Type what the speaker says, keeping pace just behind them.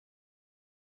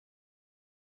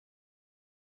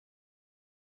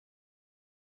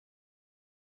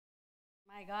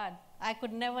My God, I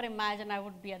could never imagine I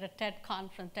would be at a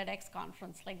TEDx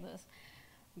conference like this.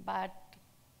 But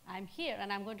I'm here,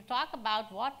 and I'm going to talk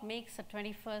about what makes a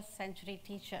 21st century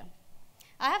teacher.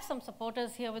 I have some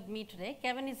supporters here with me today.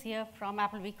 Kevin is here from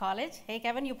Appleby College. Hey,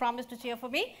 Kevin, you promised to cheer for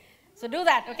me? So do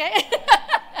that, okay?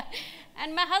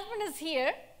 And my husband is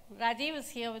here. Rajiv is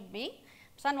here with me.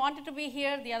 Son wanted to be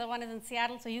here. The other one is in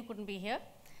Seattle, so he couldn't be here.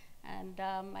 And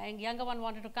my younger one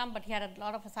wanted to come, but he had a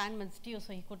lot of assignments due,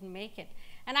 so he couldn't make it.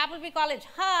 And Appleby College,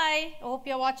 hi. I hope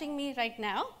you're watching me right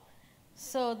now.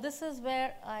 So this is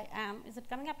where I am. Is it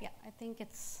coming up? Yeah, I think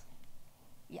it's,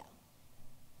 yeah.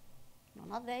 No,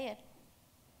 not there yet.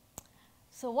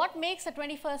 So what makes a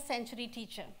 21st century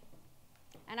teacher?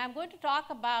 And I'm going to talk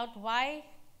about why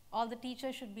all the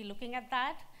teachers should be looking at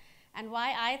that, and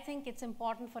why I think it's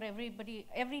important for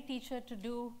every teacher to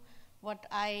do what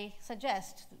I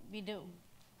suggest we do.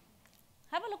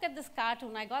 Have a look at this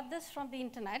cartoon. I got this from the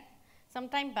internet some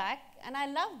time back, and I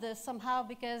love this somehow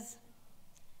because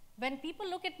when people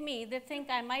look at me, they think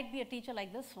I might be a teacher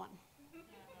like this one.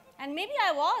 And maybe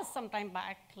I was some time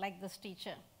back like this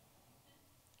teacher.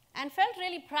 And felt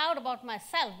really proud about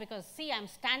myself because, see, I'm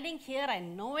standing here, I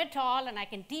know it all, and I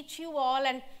can teach you all,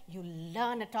 and you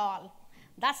learn it all.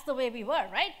 That's the way we were,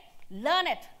 right? Learn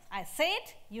it. I say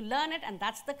it, you learn it, and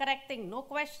that's the correct thing. No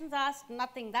questions asked,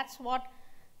 nothing. That's what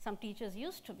some teachers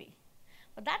used to be.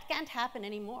 But that can't happen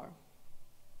anymore.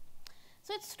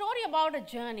 So it's a story about a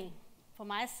journey for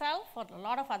myself, for a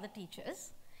lot of other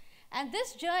teachers. And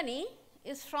this journey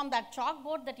is from that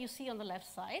chalkboard that you see on the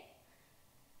left side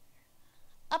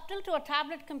up till to a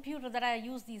tablet computer that I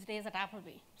use these days at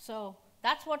Appleby. So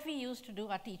that's what we use to do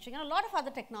our teaching, and a lot of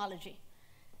other technology.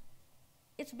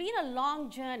 It's been a long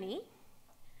journey,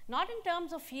 not in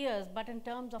terms of years, but in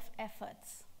terms of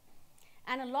efforts.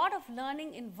 And a lot of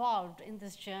learning involved in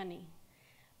this journey,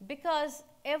 because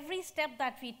every step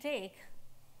that we take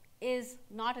is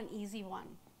not an easy one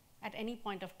at any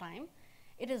point of time.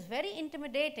 It is very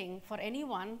intimidating for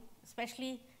anyone,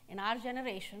 especially in our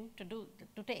generation,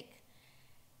 to take.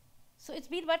 So it's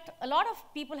been, but a lot of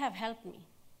people have helped me.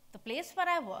 The place where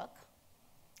I work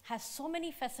has so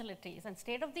many facilities and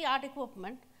state-of-the-art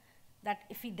equipment that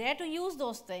if we dare to use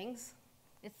those things,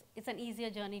 it's an easier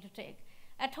journey to take.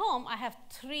 At home, I have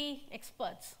 3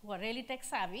 experts who are really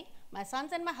tech-savvy, my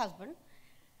sons and my husband,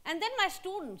 and then my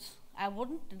students. I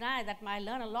wouldn't deny that I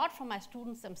learn a lot from my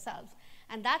students themselves,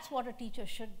 and that's what a teacher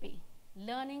should be,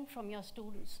 learning from your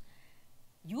students.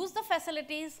 Use the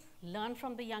facilities, learn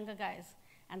from the younger guys,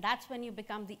 and that's when you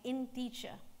become the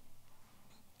in-teacher.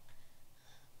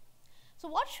 So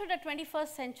what should a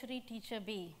 21st century teacher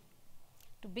be?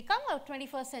 To become a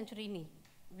 21st century,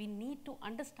 we need to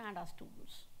understand our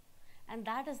students. And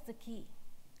that is the key.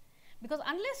 Because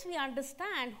unless we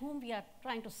understand whom we are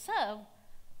trying to serve,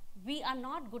 we are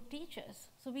not good teachers.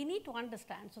 So we need to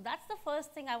understand. So that's the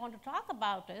first thing I want to talk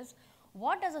about is,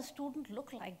 what does a student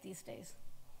look like these days?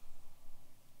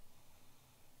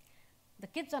 The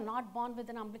kids are not born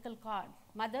with an umbilical cord.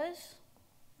 Mothers,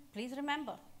 please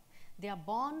remember, they are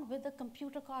born with a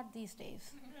computer card these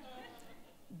days.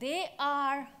 They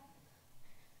are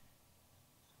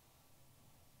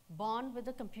born with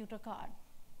a computer card.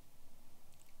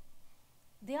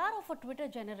 They are of a Twitter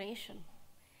generation.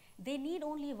 They need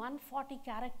only 140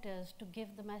 characters to give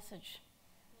the message.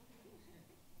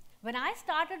 When I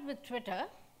started with Twitter,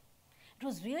 it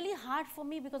was really hard for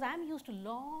me because I'm used to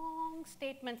long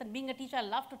statements, and being a teacher, I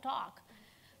love to talk.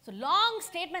 So long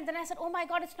statements, then I said, oh my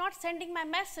God, it's not sending my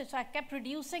message. So I kept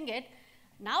reducing it.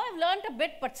 Now I've learned a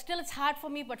bit, but still it's hard for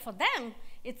me. But for them,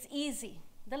 it's easy.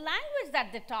 The language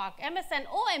that they talk, MSN,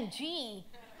 OMG.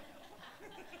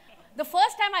 The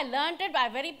first time I learned it,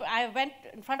 I went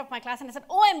in front of my class and I said,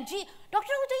 OMG,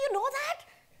 Dr. Ahooja, you know that?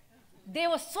 They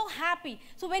were so happy.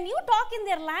 So when you talk in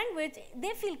their language,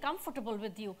 they feel comfortable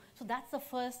with you. So that's the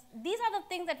first. These are the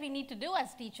things that we need to do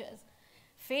as teachers.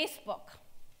 Facebook.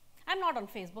 I'm not on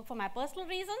Facebook for my personal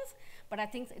reasons, but I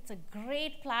think it's a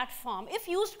great platform, if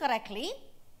used correctly,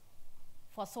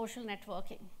 for social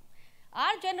networking.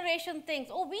 Our generation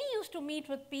thinks, oh, we used to meet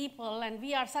with people, and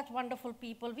we are such wonderful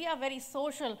people. We are very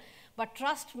social. But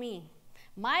trust me,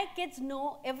 my kids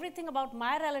know everything about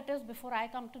my relatives before I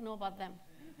come to know about them.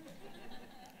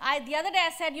 The other day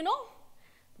I said, you know,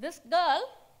 this girl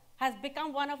has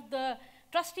become one of the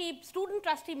student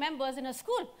trustee members in a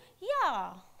school.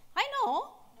 Yeah, I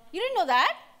know. You didn't know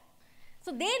that?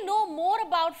 So they know more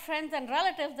about friends and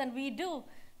relatives than we do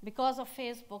because of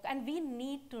Facebook, and we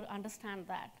need to understand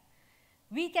that.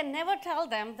 We can never tell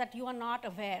them that you are not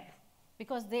aware,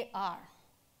 because they are.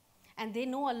 And they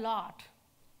know a lot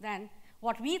than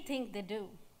what we think they do.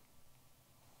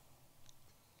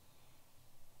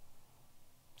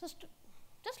 Just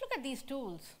look at these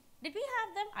tools. Did we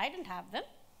have them? I didn't have them.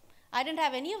 I didn't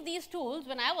have any of these tools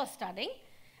when I was studying.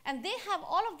 And they have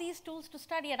all of these tools to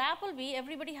study. At Appleby,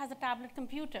 everybody has a tablet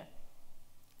computer.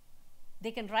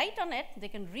 They can write on it. They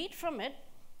can read from it.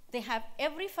 They have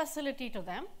every facility to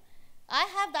them. I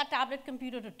have that tablet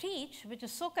computer to teach, which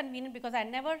is so convenient because I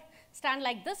never stand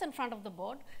like this in front of the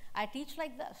board. I teach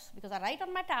like this because I write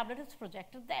on my tablet. It's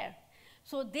projected there.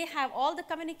 So they have all the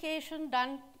communication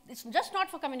done. It's just not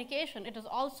for communication. It is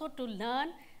also to learn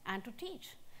and to teach.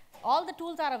 All the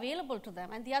tools are available to them.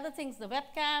 And the other things, the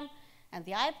webcam and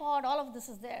the iPod, all of this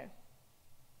is there.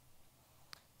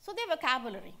 So their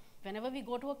vocabulary. Whenever we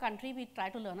go to a country, we try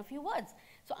to learn a few words.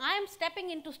 So I am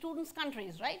stepping into students'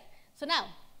 countries, right? So now,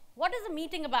 what is the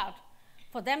meeting about?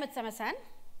 For them, it's MSN,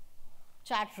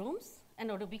 chat rooms, and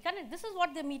Adobe Connect. This is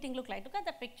what the meeting looked like. Look at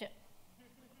that picture.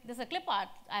 This is a clip art.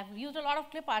 I've used a lot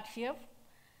of clip art here.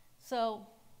 So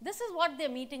this is what their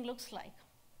meeting looks like.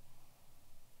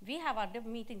 We have our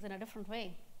meetings in a different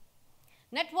way.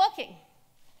 Networking,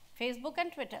 Facebook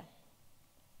and Twitter.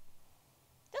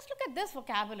 Just look at this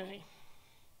vocabulary.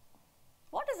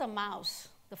 What is a mouse?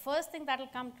 The first thing that will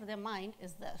come to their mind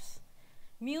is this.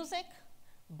 Music,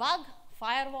 bug,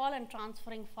 firewall, and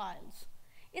transferring files.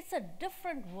 It's a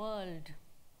different world.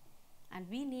 And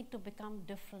we need to become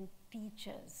different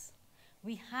teachers.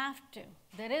 We have to.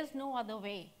 There is no other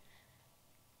way.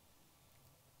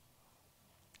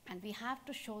 And we have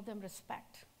to show them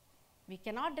respect. We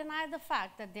cannot deny the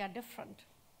fact that they are different.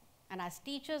 And as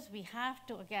teachers, we have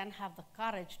to, again, have the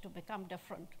courage to become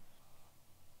different.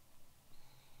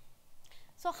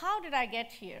 So how did I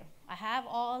get here? I have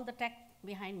all the tech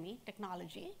behind me,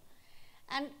 technology.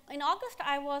 And in August,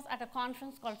 I was at a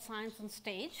conference called Science on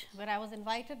Stage, where I was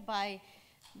invited by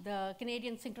the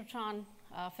Canadian Synchrotron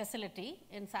facility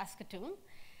in Saskatoon.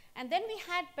 And then we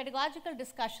had pedagogical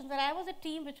discussions, and I was a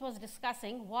team which was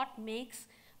discussing what makes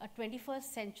a 21st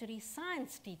century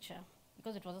science teacher,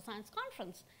 because it was a science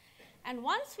conference. And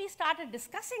once we started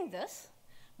discussing this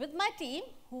with my team,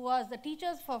 who was the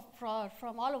teachers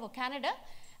from all over Canada,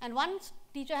 and one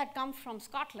teacher had come from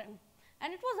Scotland.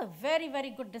 And it was a very,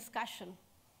 very good discussion.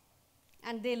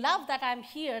 And they loved that I'm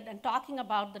here and talking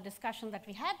about the discussion that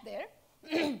we had there.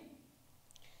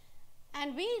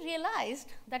 And we realized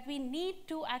that we need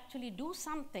to actually do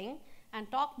something and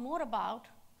talk more about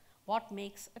what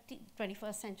makes a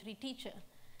 21st century teacher.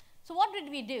 So what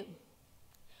did we do?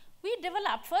 We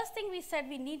developed, first thing we said,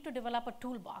 we need to develop a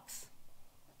toolbox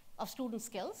of student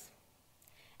skills.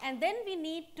 And then we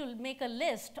need to make a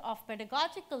list of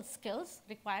pedagogical skills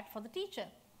required for the teacher.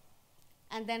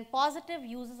 And then positive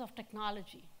uses of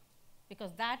technology,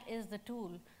 because that is the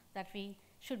tool that we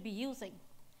should be using.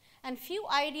 And few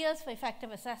ideas for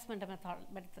effective assessment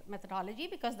methodology,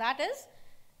 because that is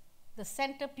the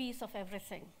centerpiece of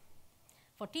everything.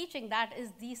 For teaching, that is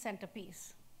the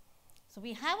centerpiece. So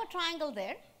we have a triangle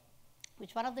there,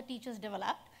 which one of the teachers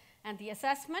developed, and the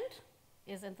assessment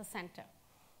is in the center.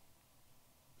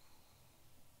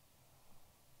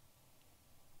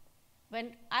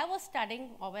 When I was studying,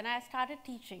 or when I started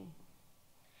teaching,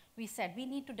 we said we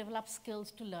need to develop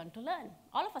skills to learn to learn.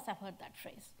 All of us have heard that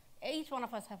phrase. Each one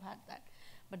of us have had that.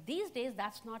 But these days,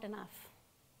 that's not enough.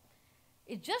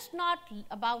 It's just not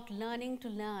about learning to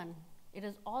learn. It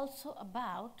is also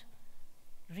about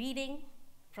reading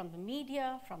from the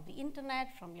media, from the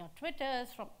internet, from your Twitters,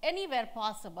 from anywhere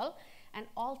possible, and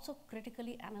also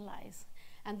critically analyze.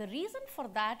 And the reason for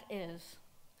that is,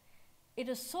 it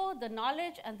is so, the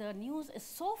knowledge and the news is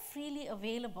so freely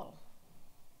available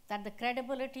that the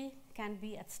credibility can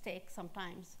be at stake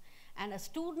sometimes. And a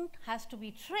student has to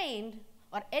be trained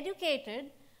or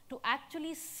educated to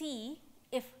actually see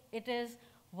if it is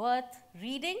worth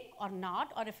reading or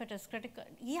not, or if it is critical.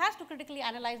 He has to critically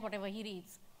analyze whatever he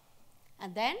reads.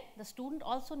 And then the student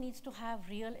also needs to have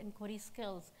real inquiry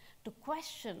skills to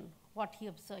question what he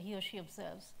or she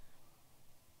observes.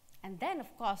 And then,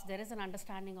 of course, there is an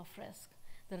understanding of risk.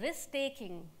 The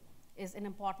risk-taking is an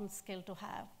important skill to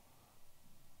have.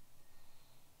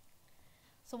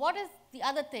 So what is the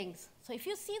other things? So if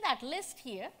you see that list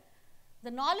here, the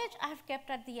knowledge I have kept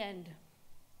at the end.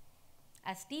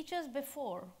 As teachers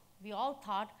before, we all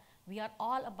thought we are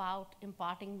all about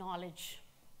imparting knowledge.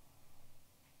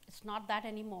 It's not that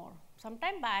anymore.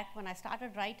 Sometime back, when I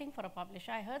started writing for a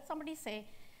publisher, I heard somebody say,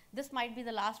 this might be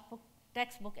the last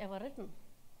textbook ever written.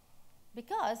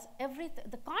 Because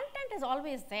the content is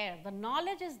always there. The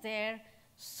knowledge is there,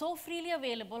 so freely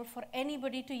available for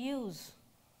anybody to use.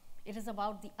 It is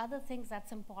about the other things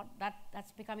that's important,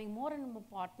 that's becoming more and more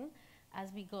important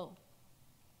as we go.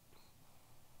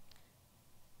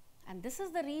 And this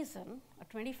is the reason a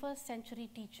 21st century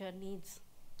teacher needs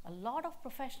a lot of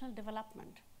professional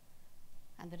development.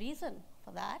 And the reason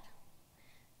for that,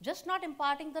 just not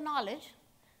imparting the knowledge,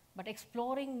 but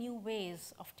exploring new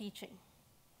ways of teaching.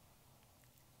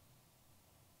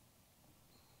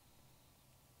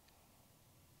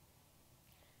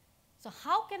 So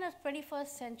how can a 21st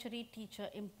century teacher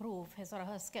improve his or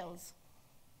her skills?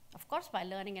 Of course, by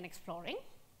learning and exploring.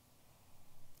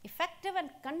 Effective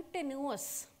and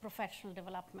continuous professional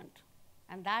development.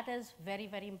 And that is very,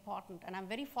 very important. And I'm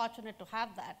very fortunate to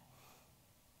have that.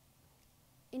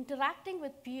 Interacting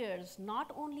with peers,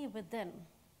 not only within,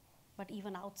 but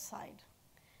even outside.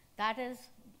 That is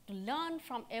to learn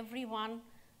from everyone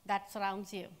that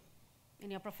surrounds you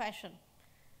in your profession.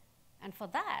 And for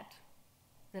that,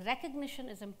 the recognition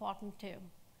is important too.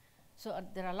 So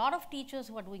there are a lot of teachers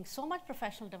who are doing so much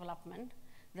professional development,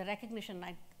 the recognition,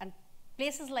 and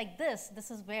places like this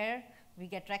is where we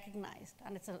get recognized.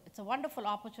 And it's a wonderful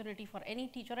opportunity for any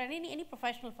teacher, or any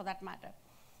professional for that matter.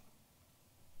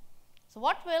 So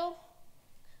what will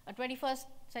a 21st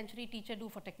century teacher do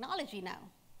for technology now?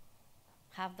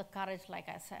 Have the courage, like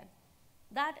I said.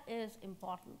 That is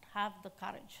important, have the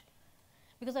courage.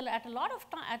 Because at a lot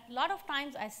of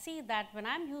times I see that when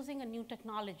I'm using a new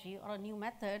technology or a new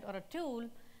method or a tool,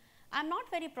 I'm not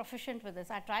very proficient with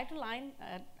this. I try to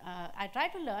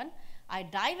learn, I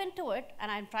dive into it,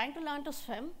 and I'm trying to learn to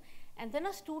swim, and then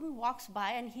a student walks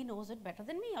by and he knows it better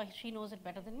than me, or she knows it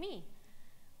better than me.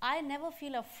 I never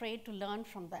feel afraid to learn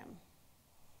from them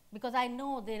because I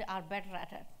know they are better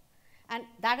at it. And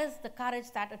that is the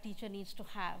courage that a teacher needs to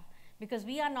have, because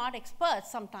we are not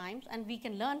experts sometimes and we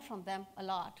can learn from them a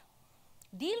lot.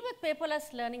 Deal with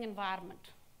paperless learning environment.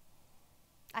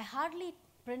 I hardly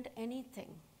print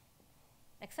anything,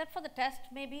 except for the test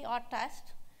maybe, or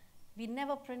test. We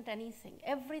never print anything.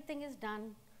 Everything is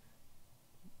done.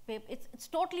 It's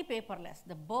totally paperless.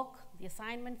 The book, the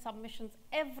assignment, submissions,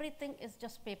 everything is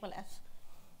just paperless.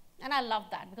 And I love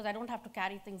that because I don't have to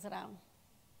carry things around.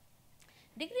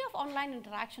 Degree of online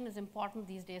interaction is important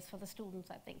these days for the students,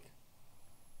 I think.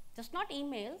 Just not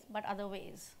emails, but other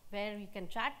ways where you can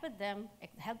chat with them,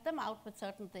 help them out with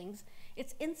certain things.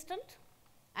 It's instant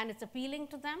and it's appealing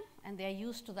to them and they're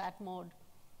used to that mode.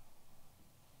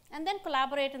 And then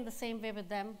collaborate in the same way with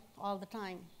them all the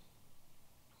time.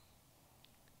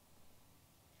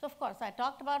 So of course, I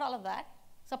talked about all of that.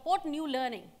 Support new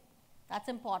learning, that's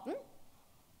important.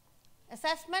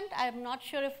 Assessment, I'm not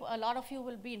sure if a lot of you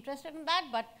will be interested in that,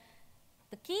 but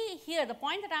the key here, the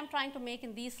point that I'm trying to make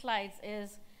in these slides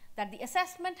is that the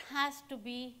assessment has to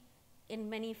be in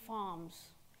many forms.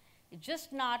 It's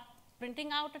just not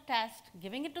printing out a test,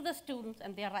 giving it to the students,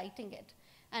 and they're writing it.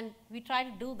 And we try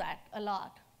to do that a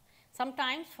lot.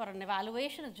 Sometimes for an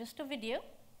evaluation, it's just a video.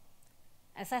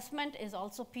 Assessment is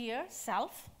also peer,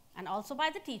 self, and also by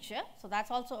the teacher, so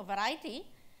that's also a variety.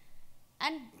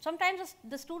 And sometimes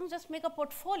the students just make a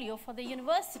portfolio for the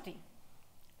university.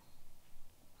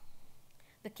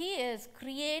 The key is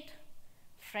create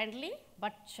friendly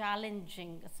but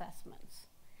challenging assessments.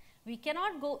 We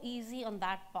cannot go easy on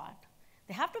that part.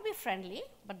 They have to be friendly,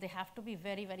 but they have to be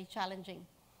very, very challenging.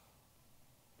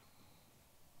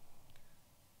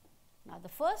 Now, the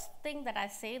first thing that I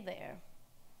say there,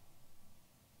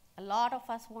 a lot of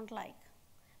us won't like,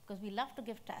 because we love to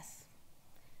give tests.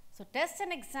 So tests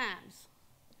and exams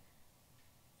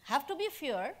have to be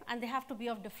fair, and they have to be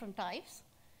of different types.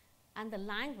 And the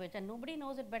language, and nobody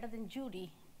knows it better than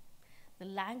Judy, the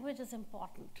language is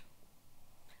important.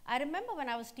 I remember when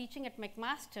I was teaching at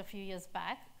McMaster a few years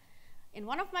back, in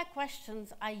one of my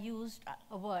questions, I used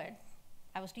a word.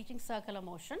 I was teaching circular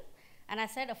motion, and I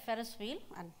said a Ferris wheel,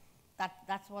 and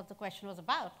that's what the question was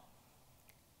about.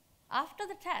 After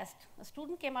the test, a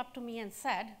student came up to me and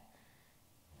said,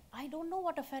 I don't know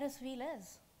what a Ferris wheel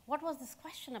is. What was this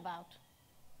question about?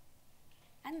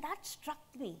 And that struck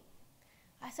me.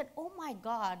 I said, oh my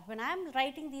God, when I'm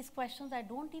writing these questions, I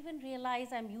don't even realize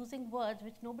I'm using words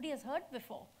which nobody has heard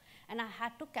before. And I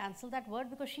had to cancel that word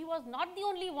because she was not the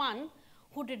only one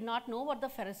who did not know what the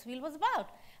Ferris wheel was about.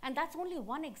 And that's only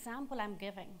one example I'm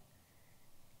giving.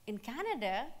 In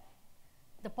Canada,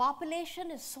 the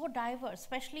population is so diverse,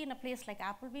 especially in a place like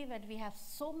Appleby where we have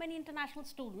so many international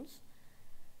students.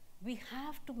 We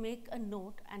have to make a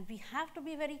note and we have to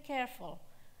be very careful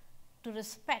to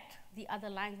respect the other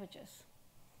languages,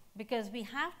 because we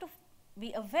have to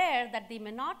be aware that they may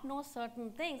not know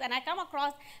certain things. And I come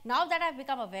across, now that I've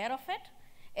become aware of it,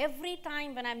 every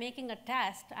time when I'm making a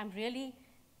test, I'm really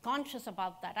conscious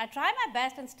about that. I try my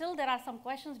best, and still there are some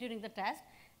questions during the test,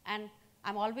 and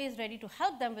I'm always ready to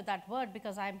help them with that word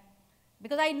because I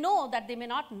know that they may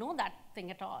not know that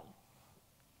thing at all.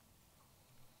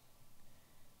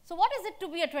 So what is it to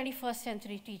be a 21st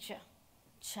century teacher?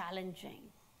 Challenging.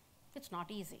 It's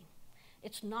not easy.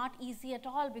 It's not easy at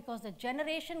all because the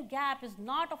generation gap is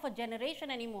not of a generation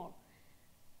anymore.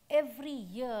 Every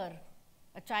year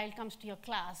a child comes to your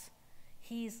class,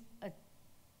 he's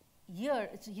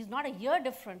not a year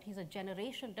different, he's a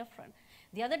generation different.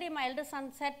 The other day my elder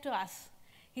son said to us,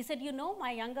 he said, you know,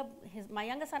 my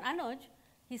younger son Anuj,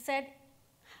 he said,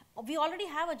 we already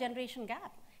have a generation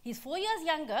gap. He's 4 years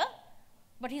younger,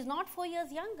 but he's not 4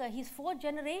 years younger. He's 4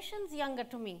 generations younger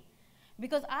to me.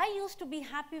 Because I used to be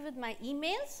happy with my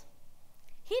emails.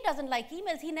 He doesn't like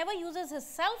emails. He never uses his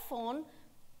cell phone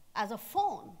as a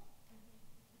phone.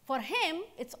 For him,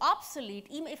 it's obsolete.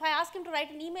 If I ask him to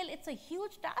write an email, it's a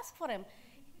huge task for him.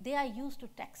 They are used to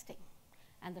texting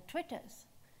and the Twitters.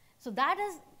 So that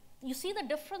is, you see the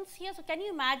difference here? So can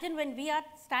you imagine when we are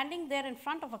standing there in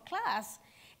front of a class,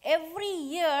 every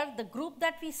year the group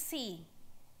that we see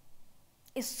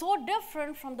is so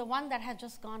different from the one that has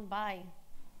just gone by.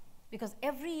 Because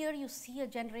every year you see a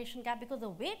generation gap, because the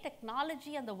way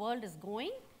technology and the world is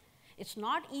going, it's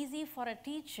not easy for a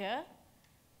teacher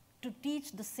to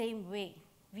teach the same way.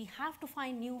 We have to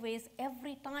find new ways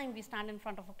every time we stand in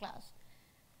front of a class.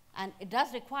 And it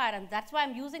does require, and that's why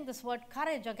I'm using this word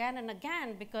courage again and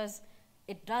again, because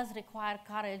it does require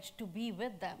courage to be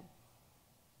with them.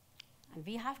 And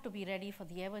we have to be ready for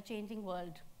the ever-changing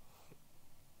world.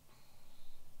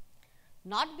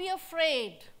 Not be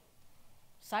afraid.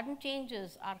 Sudden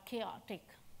changes are chaotic.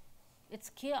 It's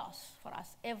chaos for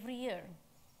us every year.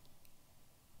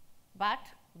 But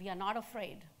we are not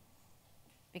afraid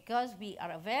because we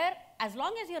are aware. As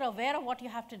long as you're aware of what you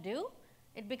have to do,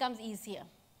 it becomes easier.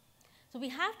 So we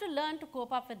have to learn to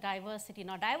cope up with diversity.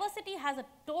 Now, diversity has a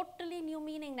totally new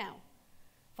meaning now.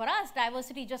 For us,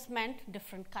 diversity just meant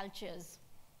different cultures.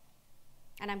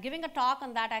 And I'm giving a talk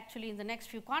on that actually in the next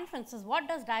few conferences. What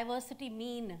does diversity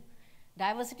mean?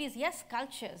 Diversity is, yes,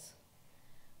 cultures,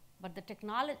 but the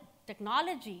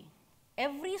technology,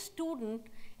 every student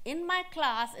in my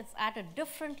class is at a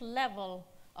different level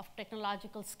of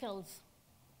technological skills.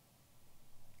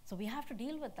 So we have to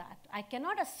deal with that. I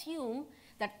cannot assume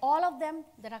that all of them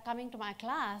that are coming to my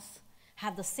class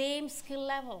have the same skill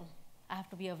level. I have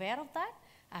to be aware of that,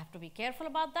 I have to be careful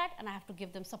about that, and I have to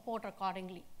give them support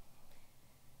accordingly.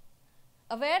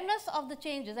 Awareness of the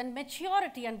changes and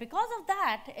maturity, and because of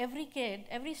that, every kid,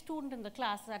 every student in the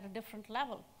class is at a different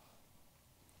level.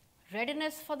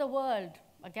 Readiness for the world,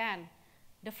 again,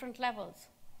 different levels.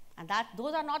 And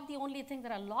those are not the only things,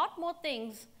 there are a lot more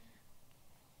things.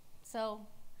 So,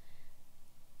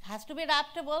 it has to be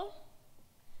adaptable.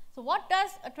 So what does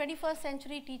a 21st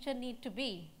century teacher need to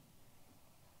be?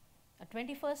 A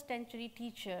 21st century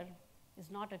teacher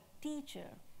is not a teacher.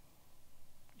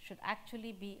 Should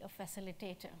actually be a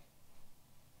facilitator.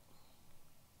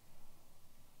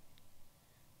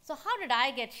 So how did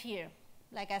I get here?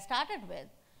 Like I started with,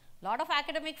 a lot of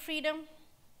academic freedom,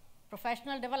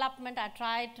 professional development, I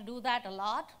tried to do that a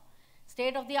lot,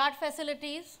 state-of-the-art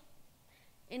facilities,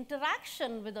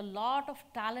 interaction with a lot of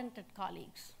talented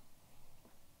colleagues.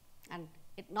 And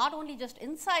it not only just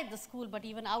inside the school, but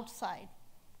even outside.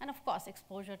 And of course,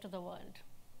 exposure to the world.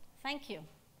 Thank you.